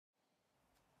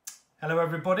Hello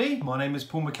everybody, my name is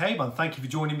Paul McCabe and thank you for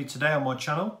joining me today on my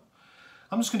channel.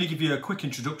 I'm just going to give you a quick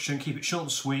introduction, keep it short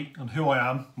and sweet on who I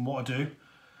am and what I do.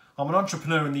 I'm an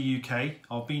entrepreneur in the UK.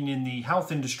 I've been in the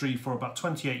health industry for about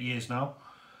 28 years now.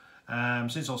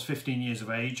 Since I was 15 years of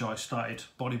age I started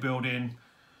bodybuilding,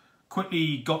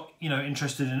 quickly got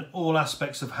interested in all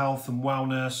aspects of health and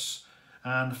wellness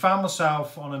and found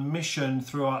myself on a mission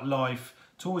throughout life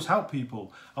to always help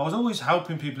people. I was always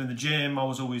helping people in the gym, I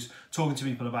was always talking to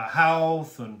people about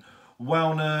health and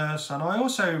wellness, and I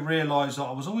also realised that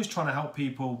I was always trying to help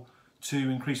people to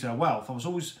increase their wealth. I was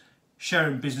always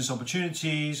sharing business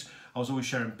opportunities, I was always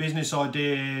sharing business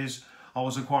ideas, I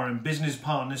was acquiring business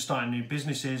partners, starting new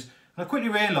businesses, and I quickly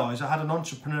realised I had an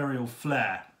entrepreneurial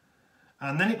flair.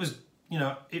 And then it was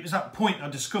that point I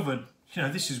discovered,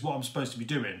 this is what I'm supposed to be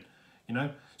doing,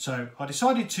 So I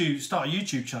decided to start a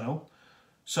YouTube channel.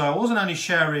 So I wasn't only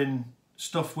sharing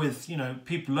stuff with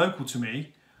people local to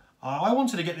me. I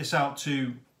wanted to get this out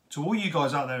to all you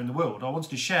guys out there in the world. I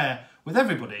wanted to share with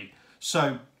everybody.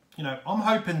 So I'm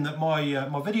hoping that my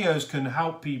videos can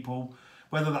help people,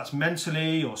 whether that's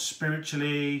mentally or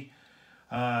spiritually,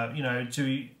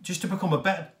 to become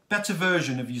a better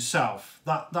version of yourself.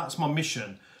 That's my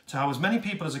mission, to help as many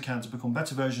people as I can to become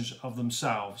better versions of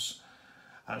themselves.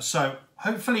 So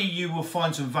hopefully you will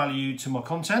find some value to my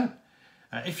content.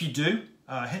 If you do,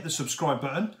 hit the subscribe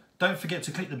button. Don't forget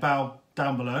to click the bell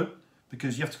down below,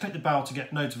 because you have to click the bell to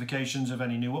get notifications of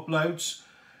any new uploads.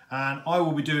 And I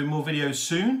will be doing more videos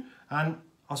soon, and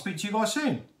I'll speak to you guys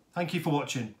soon. Thank you for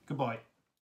watching. Goodbye.